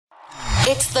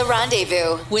It's The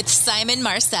Rendezvous with Simon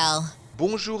Marcel.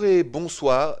 Bonjour et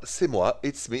bonsoir, c'est moi,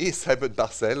 it's me, Simon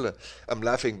Marcel. I'm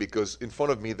laughing because in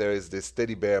front of me there is this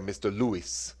teddy bear, Mr.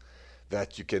 Lewis,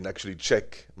 that you can actually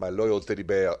check, my loyal teddy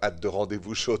bear at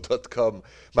therendezvousshow.com,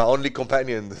 my only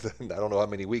companion, I don't know how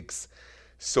many weeks.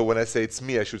 So when I say it's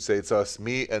me, I should say it's us,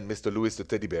 me and Mr. Lewis the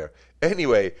teddy bear.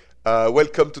 Anyway,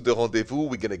 welcome to The Rendezvous.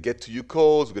 We're going to get to your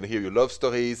calls, we're going to hear your love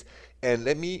stories, and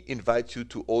let me invite you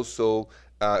to also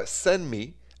send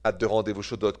me at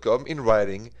therendezvousshow.com in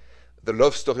writing the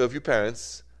love story of your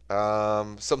parents,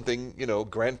 something,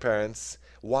 grandparents.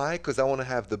 Why? Because I want to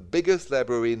have the biggest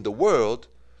library in the world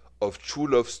of true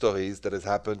love stories that has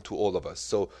happened to all of us.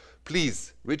 So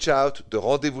please reach out,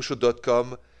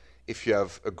 therendezvousshow.com. If you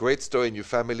have a great story in your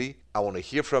family, I want to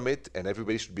hear from it, and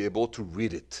everybody should be able to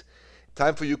read it.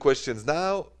 Time for your questions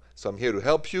now. So I'm here to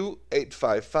help you.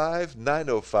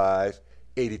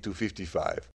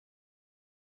 855-905-8255.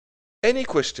 Any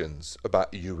questions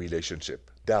about your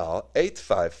relationship? Dial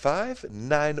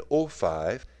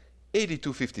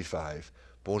 855-905-8255.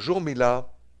 Bonjour, Mila.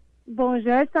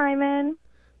 Bonjour, Simon.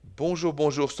 Bonjour,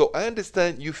 bonjour. So I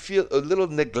understand you feel a little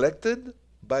neglected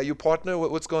by your partner.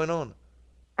 What's going on?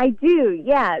 I do,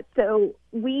 yeah. So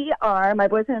my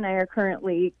boyfriend and I are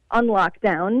currently on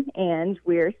lockdown, and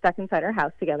we're stuck inside our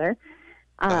house together.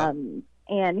 And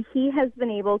he has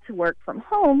been able to work from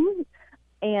home,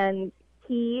 and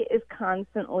he is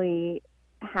constantly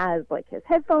has like his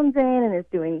headphones in and is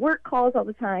doing work calls all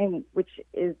the time, which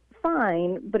is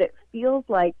fine, but it feels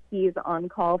like he's on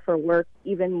call for work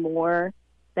even more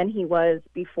than he was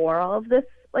before all of this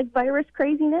like virus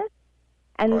craziness.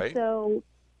 And Right. So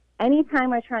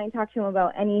anytime I try and talk to him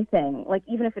about anything, like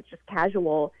even if it's just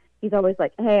casual, he's always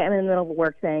like, hey, I'm in the middle of a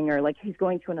work thing, or like he's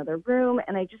going to another room,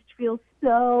 and I just feel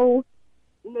so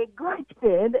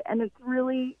neglected, and it's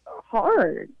really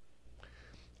hard.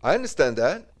 I understand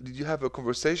that. Did you have a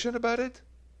conversation about it?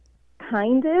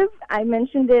 Kind of. I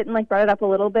mentioned it and like brought it up a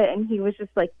little bit, and he was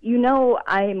just like,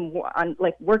 I'm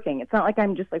like working. It's not like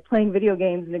I'm just like playing video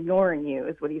games and ignoring you,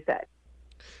 is what he said.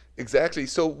 Exactly.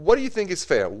 So what do you think is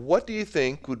fair? What do you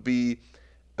think would be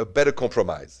a better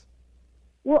compromise?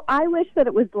 Well, I wish that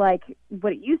it was like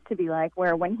what it used to be like,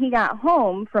 where when he got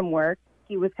home from work,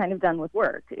 he was kind of done with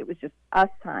work. It was just us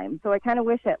time. So I kind of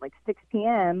wish at like 6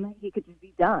 p.m. he could just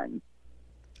be done.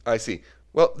 I see.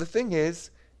 Well, the thing is,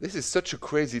 this is such a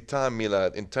crazy time,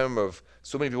 Milad, in terms of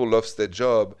so many people lost their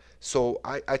job. So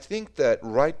I think that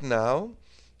right now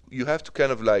you have to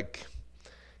kind of like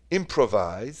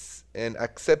improvise and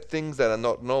accept things that are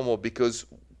not normal, because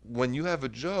when you have a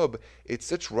job, it's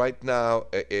such right now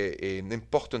an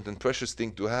important and precious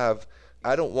thing to have.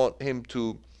 I don't want him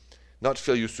to not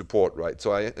feel your support, right?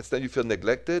 So I understand you feel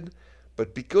neglected,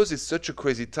 but because it's such a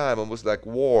crazy time, almost like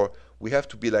war, we have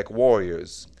to be like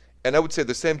warriors. And I would say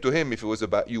the same to him if it was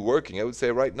about you working. I would say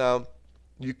right now,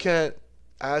 you can't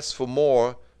ask for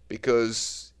more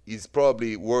because he's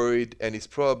probably worried and he's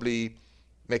probably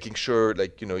making sure,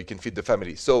 like, he can feed the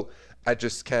family. So I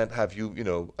just can't have you,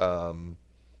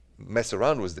 mess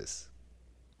around with this.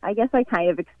 I guess I kind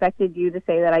of expected you to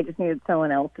say that I just needed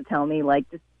someone else to tell me, like,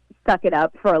 just suck it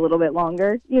up for a little bit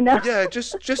longer, Yeah,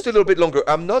 just a little bit longer.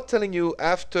 I'm not telling you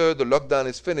after the lockdown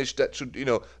is finished that should,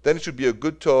 then it should be a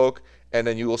good talk, and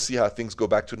then you will see how things go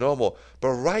back to normal.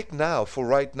 But right now,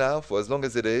 for as long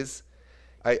as it is,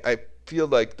 I feel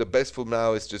like the best for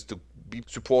now is just to be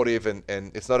supportive, and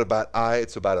it's not about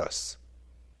it's about us.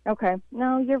 Okay.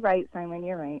 No, you're right, Simon.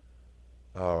 You're right.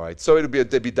 All right. Sorry to be a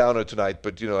Debbie Downer tonight,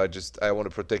 but, I want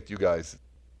to protect you guys.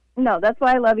 No, that's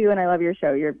why I love you and I love your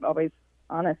show. You're always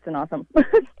honest and awesome.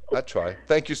 I try.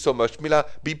 Thank you so much. Mila,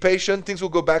 be patient. Things will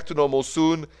go back to normal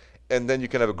soon, and then you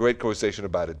can have a great conversation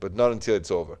about it, but not until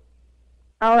it's over.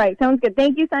 All right. Sounds good.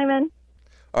 Thank you, Simon.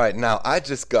 All right. Now, I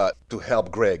just got to help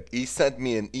Greg. He sent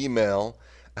me an email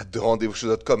at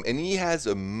therendezvousshow.com, and he has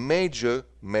a major,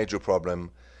 major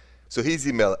problem. So his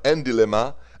email and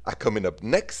dilemma are coming up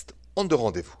next on The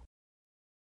Rendezvous.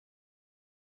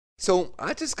 So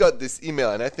I just got this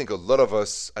email, and I think a lot of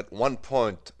us at one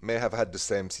point may have had the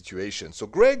same situation. So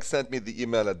Greg sent me the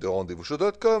email at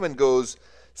therendezvousshow.com and goes,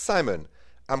 Simon,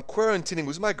 I'm quarantining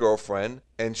with my girlfriend,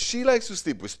 and she likes to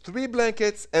sleep with 3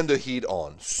 blankets and the heat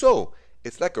on. So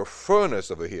it's like a furnace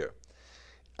over here.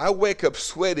 I wake up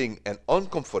sweating and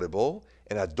uncomfortable,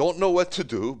 and I don't know what to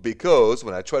do because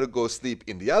when I try to go sleep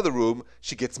in the other room,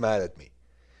 she gets mad at me.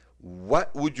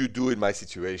 What would you do in my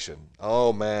situation?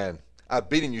 Oh man, I've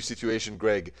been in your situation,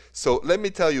 Greg. So let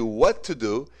me tell you what to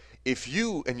do if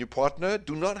you and your partner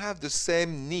do not have the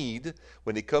same need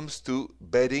when it comes to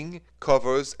bedding,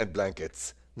 covers, and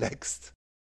blankets. Next.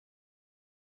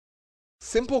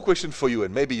 Simple question for you,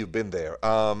 and maybe you've been there.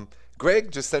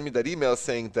 Greg just sent me that email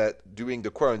saying that during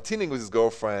the quarantining with his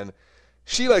girlfriend,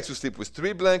 she likes to sleep with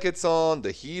 3 blankets on,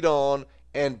 the heat on,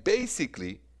 and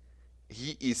basically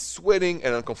he is sweating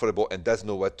and uncomfortable and doesn't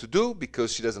know what to do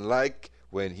because she doesn't like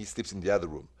when he sleeps in the other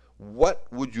room. What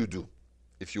would you do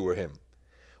if you were him?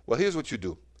 Well, here's what you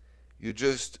do. You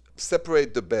just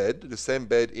separate the bed, the same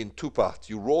bed, in 2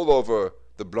 parts. You roll over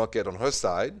the blanket on her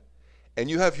side, and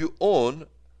you have your own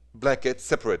blanket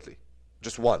separately,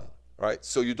 just one, right?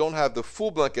 So you don't have the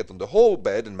full blanket on the whole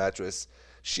bed and mattress.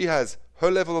 She has her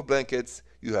level of blankets,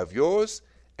 you have yours,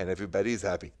 and everybody is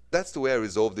happy. That's the way I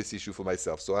resolve this issue for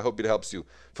myself. So I hope it helps you.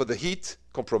 For the heat,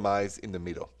 compromise in the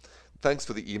middle. Thanks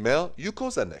for the email. You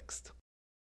calls are next.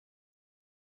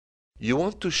 You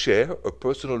want to share a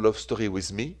personal love story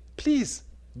with me? Please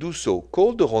do so.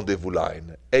 Call the rendezvous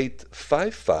line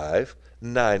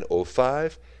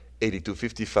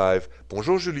 855-905-8255.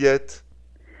 Bonjour, Juliette.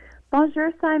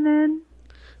 Bonjour, Simon.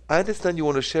 I understand you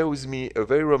want to share with me a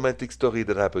very romantic story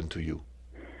that happened to you.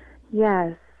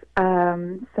 Yes.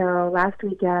 So last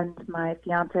weekend, my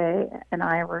fiance and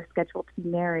I were scheduled to be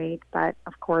married, but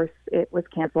of course it was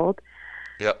canceled.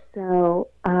 Yeah. So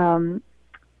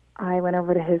I went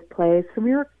over to his place, and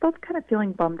we were both kind of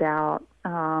feeling bummed out.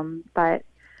 But,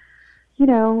 you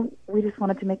know, we just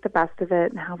wanted to make the best of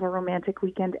it and have a romantic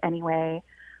weekend anyway.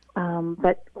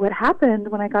 But what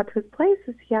happened when I got to his place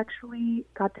is he actually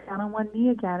got down on one knee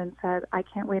again and said, I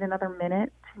can't wait another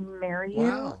minute to marry you.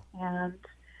 Wow. And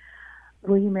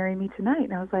will you marry me tonight?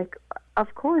 And I was like,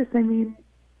 of course. I mean,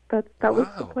 that was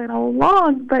the plan all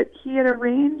along. But he had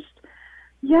arranged,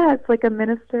 it's like a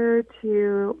minister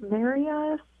to marry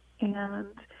us. And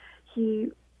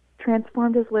he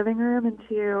transformed his living room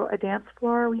into a dance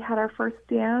floor. We had our first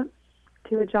dance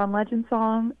to a John Legend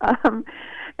song. And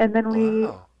then he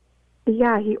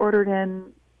ordered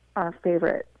in our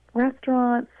favorite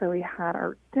restaurant. So we had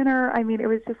our dinner. I mean, it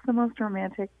was just the most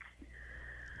romantic.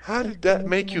 How did that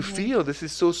make you feel? This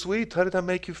is so sweet. How did that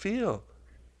make you feel?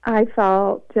 I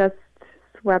felt just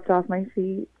swept off my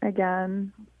feet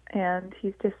again. And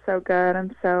he's just so good.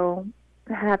 I'm so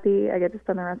happy I get to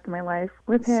spend the rest of my life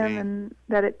with him and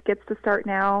that it gets to start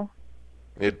now.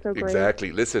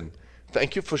 Exactly. Listen,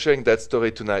 thank you for sharing that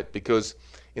story tonight, because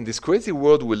in this crazy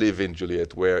world we live in,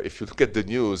 Juliette, where if you look at the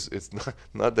news, it's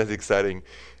not that exciting.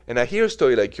 And I hear a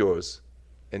story like yours,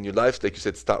 and your life, like you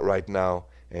said, start right now,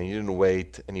 and you didn't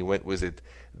wait, and you went with it.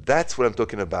 That's what I'm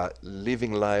talking about,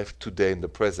 living life today in the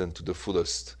present to the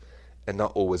fullest, and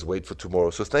not always wait for tomorrow.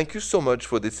 So thank you so much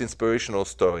for this inspirational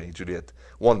story, Juliette.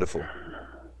 Wonderful.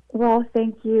 Well,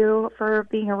 thank you for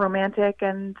being a romantic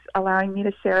and allowing me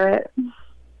to share it.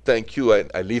 Thank you.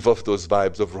 I leave off those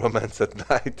vibes of romance at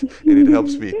night, and it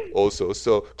helps me also.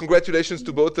 So congratulations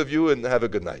to both of you, and have a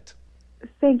good night.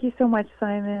 Thank you so much,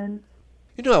 Simon.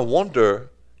 You know, I wonder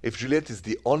if Juliette is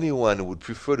the only one who would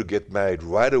prefer to get married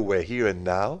right away, here and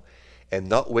now, and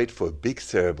not wait for a big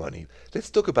ceremony. Let's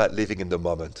talk about living in the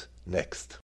moment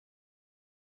next.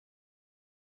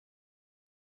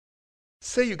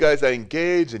 Say you guys are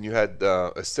engaged and you had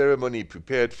a ceremony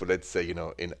prepared for, let's say,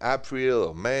 in April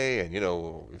or May, and,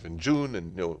 even June,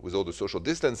 and, with all the social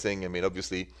distancing, I mean,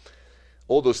 obviously,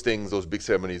 all those things, those big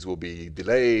ceremonies will be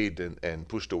delayed and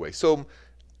pushed away. So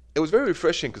it was very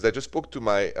refreshing, because I just spoke to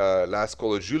my last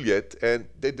caller, Juliette, and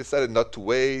they decided not to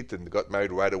wait and got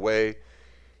married right away.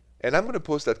 And I'm going to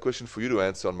post that question for you to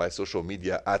answer on my social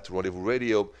media at Rendezvous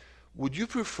Radio. Would you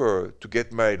prefer to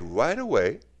get married right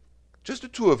away, just the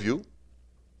two of you,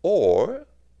 or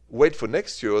wait for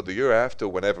next year or the year after,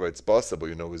 whenever it's possible,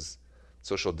 with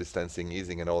social distancing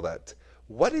easing and all that?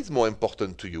 What is more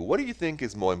important to you? What do you think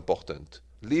is more important?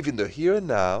 Live in the here and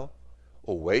now,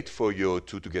 or wait for a year or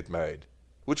two to get married?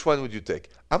 Which one would you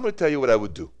take? I'm going to tell you what I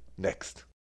would do next.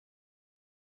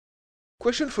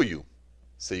 Question for you.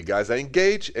 Say you guys are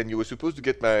engaged and you were supposed to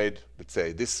get married, let's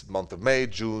say this month of May,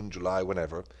 June, July,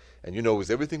 whenever. And with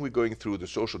everything we're going through, the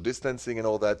social distancing and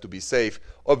all that, to be safe,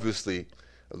 obviously,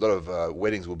 a lot of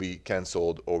weddings will be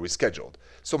canceled or rescheduled.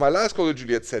 So my last caller,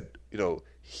 Juliette, said,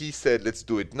 he said, let's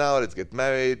do it now, let's get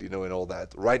married, and all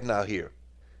that, right now here,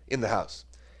 in the house.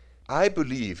 I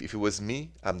believe if it was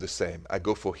me, I'm the same. I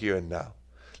go for here and now.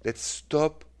 Let's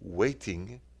stop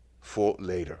waiting for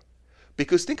later.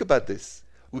 Because think about this.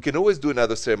 We can always do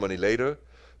another ceremony later,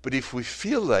 but if we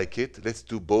feel like it, let's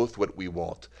do both what we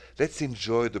want. Let's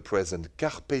enjoy the present.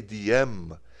 Carpe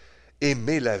diem.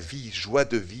 Aimer la vie, joie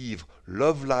de vivre,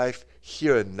 love life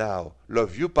here and now.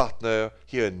 Love your partner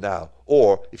here and now.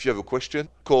 Or, if you have a question,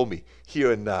 call me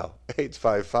here and now.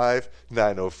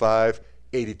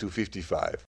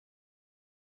 855-905-8255.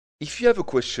 If you have a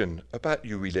question about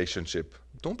your relationship,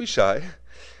 Don't be shy.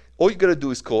 All you gotta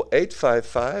do is call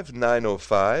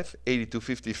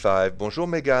 855-905-8255. Bonjour,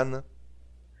 Megan.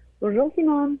 Bonjour,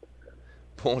 Simon.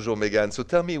 Bonjour, Megan. So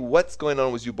tell me, what's going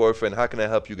on with your boyfriend? How can I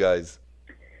help you guys?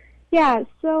 Yeah,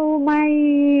 so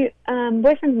my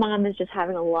boyfriend's mom is just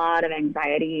having a lot of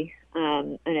anxiety,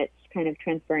 and it's kind of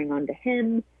transferring onto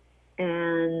him.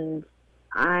 And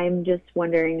I'm just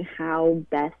wondering how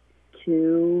best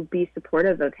to be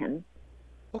supportive of him.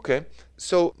 Okay.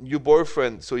 So your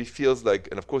boyfriend, so he feels like,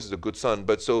 and of course he's a good son,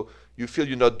 but so you feel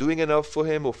you're not doing enough for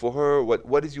him or for her?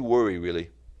 What is your worry,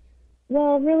 really?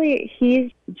 Well, really,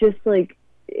 he's just like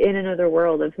in another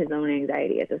world of his own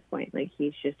anxiety at this point. Like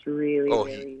he's just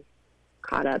really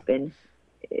caught up in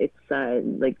it's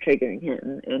like triggering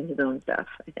him and his own stuff,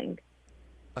 I think.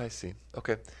 I see.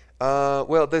 Okay.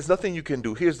 Well, there's nothing you can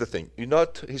do. Here's the thing. You're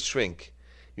not his shrink.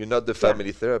 You're not the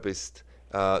family therapist.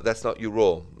 That's not your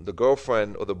role. The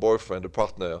girlfriend or the boyfriend, the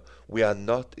partner, we are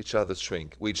not each other's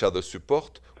shrink. We each other's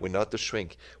support. We're not the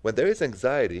shrink. When there is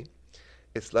anxiety,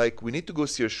 it's like we need to go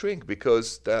see a shrink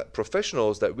because there are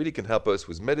professionals that really can help us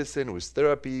with medicine, with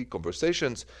therapy,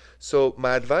 conversations. So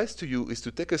my advice to you is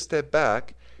to take a step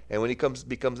back, and when he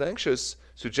becomes anxious,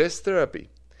 suggest therapy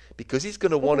because he's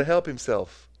going to want to help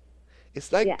himself.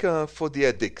 It's like for the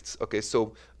addicts. Okay,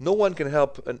 so no one can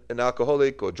help an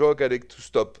alcoholic or drug addict to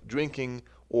stop drinking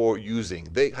or using.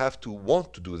 They have to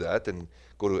want to do that and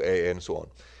go to AA and so on.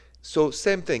 So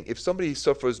same thing. If somebody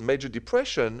suffers major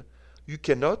depression, you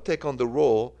cannot take on the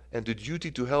role and the duty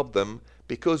to help them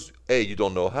because A, you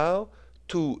don't know how.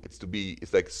 2, it's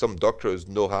like some doctors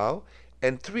know how.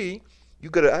 And 3, you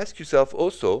got to ask yourself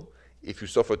also, if you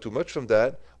suffer too much from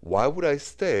that, why would I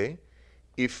stay?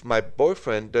 If my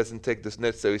boyfriend doesn't take the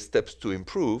necessary steps to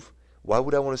improve, why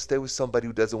would I want to stay with somebody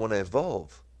who doesn't want to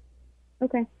evolve?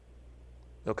 Okay.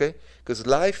 Okay? Because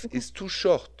life is too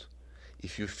short.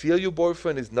 If you feel your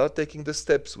boyfriend is not taking the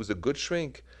steps with a good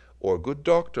shrink or a good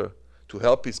doctor to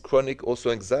help his chronic also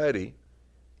anxiety,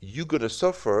 you're going to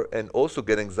suffer and also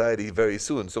get anxiety very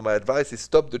soon. So my advice is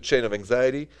stop the chain of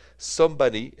anxiety.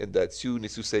 Somebody, and that's you,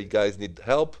 needs to say, guys need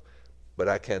help, but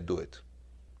I can't do it.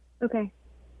 Okay.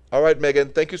 All right, Megan,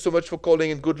 thank you so much for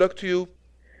calling and good luck to you.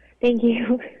 Thank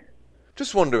you.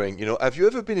 Just wondering, have you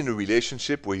ever been in a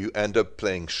relationship where you end up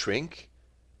playing shrink?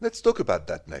 Let's talk about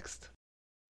that next.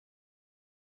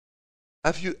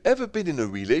 Have you ever been in a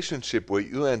relationship where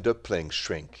you end up playing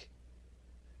shrink?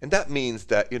 And that means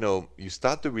that, you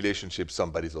start the relationship,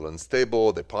 somebody's all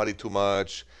unstable, they party too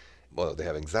much, well, they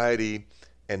have anxiety,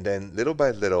 and then little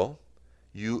by little,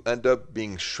 you end up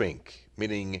being shrink,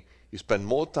 meaning you spend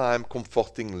more time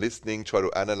comforting, listening, try to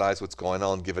analyze what's going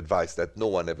on, give advice that no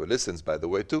one ever listens, by the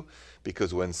way, to,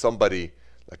 because when somebody,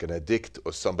 like an addict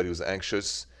or somebody who's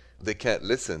anxious, they can't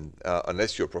listen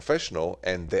unless you're a professional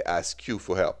and they ask you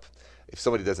for help. If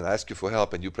somebody doesn't ask you for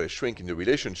help and you play shrink in the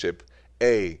relationship,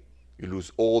 A, you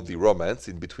lose all the romance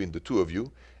in between the two of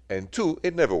you, and 2,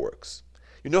 it never works.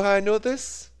 You know how I know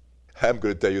this? I'm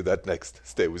going to tell you that next.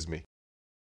 Stay with me.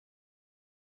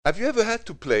 Have you ever had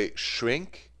to play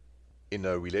shrink in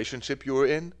a relationship you were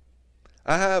in?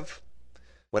 I have.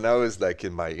 When I was like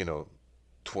in my,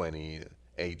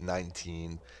 28,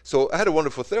 19. So I had a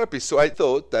wonderful therapist, so I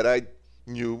thought that I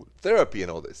knew therapy and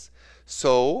all this.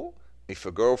 So if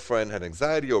a girlfriend had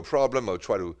anxiety or a problem, I would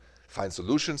try to find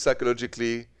solutions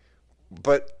psychologically.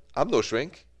 But I'm no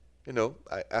shrink.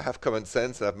 I have common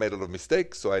sense and I've made a lot of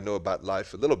mistakes, so I know about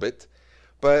life a little bit.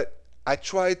 But I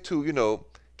tried to,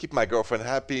 keep my girlfriend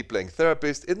happy, playing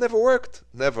therapist. It never worked.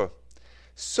 Never.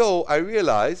 So I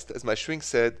realized, as my shrink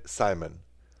said, Simon,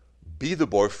 be the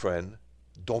boyfriend,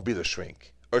 don't be the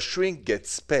shrink. A shrink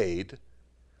gets paid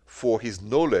for his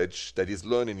knowledge that he's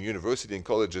learned in university and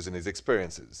colleges and his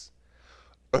experiences.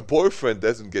 A boyfriend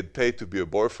doesn't get paid to be a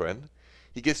boyfriend.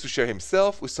 He gets to share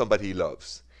himself with somebody he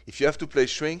loves. If you have to play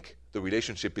shrink, the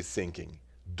relationship is sinking.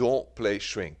 Don't play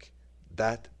shrink.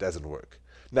 That doesn't work.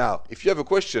 Now, if you have a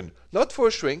question, not for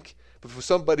a shrink, but for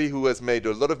somebody who has made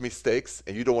a lot of mistakes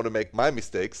and you don't want to make my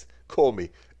mistakes, call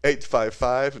me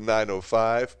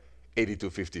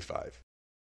 855-905-8255.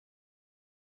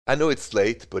 I know it's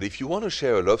late, but if you want to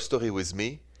share a love story with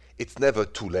me, it's never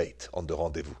too late on the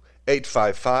rendezvous.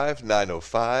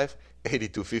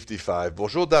 855-905-8255.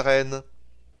 Bonjour, Darren.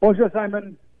 Bonjour,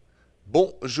 Simon.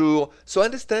 Bonjour. So I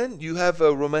understand you have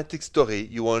a romantic story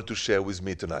you wanted to share with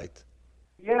me tonight.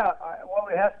 Yeah, well,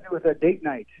 it has to do with a date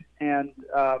night. And,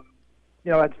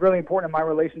 it's really important in my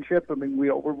relationship. I mean,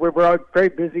 we're very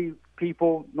busy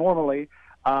people normally.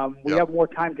 We have more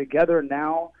time together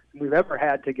now than we've ever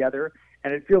had together.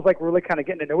 And it feels like we're really kind of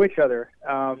getting to know each other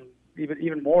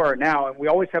even more now. And we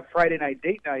always have Friday night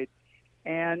date night.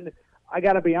 And I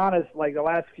got to be honest, like the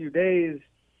last few days,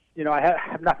 I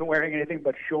have not been wearing anything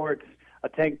but shorts, a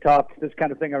tank top, this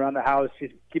kind of thing around the house.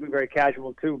 She's keeping very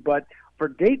casual too. But for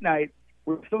date night,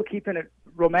 we're still keeping it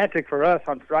romantic for us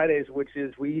on Fridays, which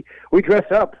is we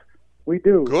dress up. We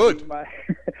do. Good.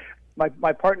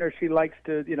 My partner, she likes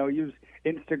to use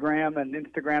Instagram and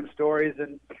Instagram stories,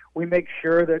 and we make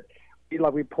sure that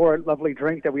we pour a lovely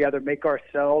drink that we either make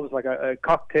ourselves, like a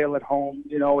cocktail at home.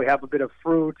 We have a bit of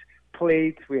fruit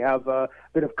plate, we have a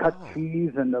bit of cut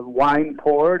cheese and the wine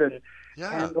poured and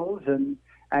candles and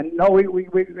no, we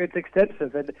it's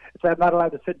extensive, and so I'm not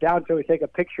allowed to sit down till we take a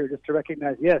picture just to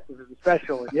recognize, yes, this is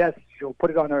special, and yes, she'll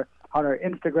put it on her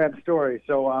Instagram story.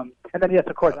 So and then yes,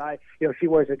 of course, she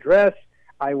wears a dress,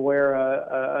 I wear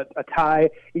a tie.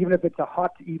 Even if it's a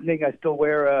hot evening, I still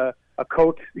wear a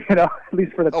coat. At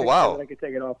least for the picture. Wow. I could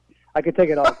take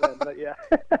it off. Then, but yeah,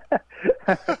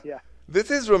 yeah.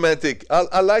 This is romantic.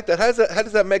 I like that. How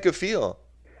does that make you feel?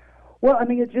 Well, I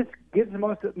mean, it just gives the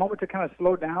moment to kind of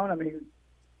slow down. I mean,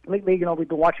 lately, we've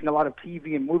been watching a lot of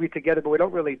TV and movie together, but we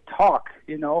don't really talk,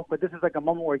 But this is like a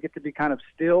moment where we get to be kind of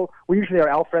still. We usually are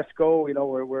al fresco,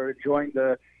 we're enjoying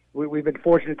we've been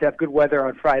fortunate to have good weather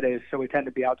on Fridays, so we tend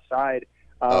to be outside.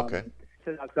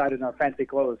 Sitting outside in our fancy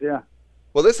clothes, yeah.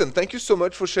 Well, listen, thank you so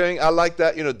much for sharing. I like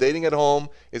that. Dating at home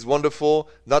is wonderful.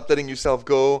 Not letting yourself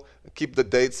go. Keep the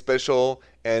date special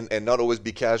and not always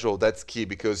be casual. That's key,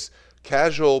 because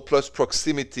casual plus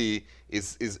proximity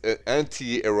is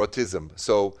anti-erotism.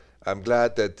 So I'm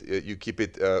glad that you keep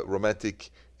it romantic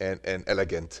and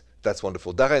elegant. That's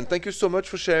wonderful. Darren, thank you so much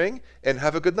for sharing, and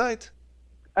have a good night.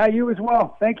 You as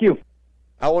well. Thank you.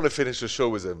 I want to finish the show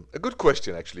with a good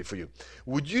question, actually, for you.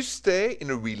 Would you stay in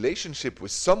a relationship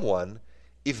with someone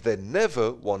if they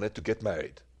never wanted to get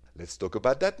married? Let's talk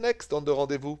about that next on The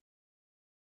Rendezvous.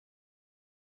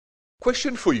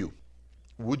 Question for you.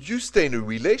 Would you stay in a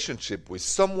relationship with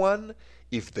someone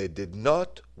if they did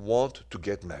not want to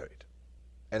get married?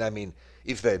 And I mean,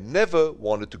 if they never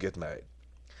wanted to get married.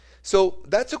 So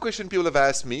that's a question people have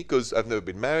asked me, because I've never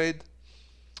been married.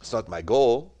 It's not my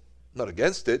goal. I'm not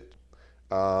against it.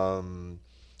 I'm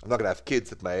not going to have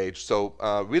kids at my age. So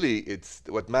really, it's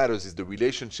what matters is the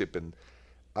relationship, and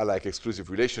I like exclusive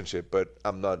relationship, but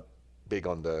I'm not big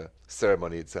on the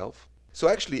ceremony itself. So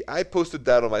actually, I posted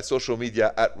that on my social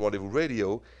media at Rendezvous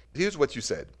Radio. Here's what you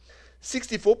said.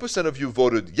 64% of you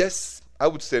voted, yes, I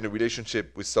would stay in a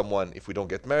relationship with someone if we don't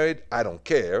get married. I don't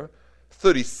care.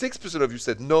 36% of you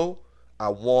said, no, I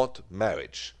want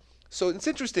marriage. So it's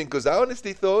interesting, because I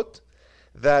honestly thought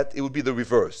that it would be the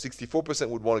reverse. 64%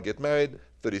 would want to get married,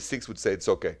 36% would say it's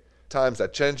okay. Times are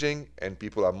changing, and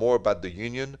people are more about the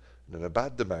union than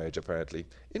about the marriage, apparently.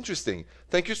 Interesting.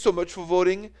 Thank you so much for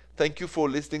voting. Thank you for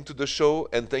listening to the show,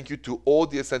 and thank you to all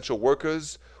the essential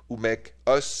workers who make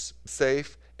us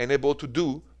safe and able to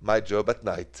do my job at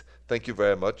night. Thank you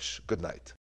very much. Good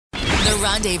night. The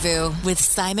Rendezvous with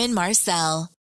Simon Marcel.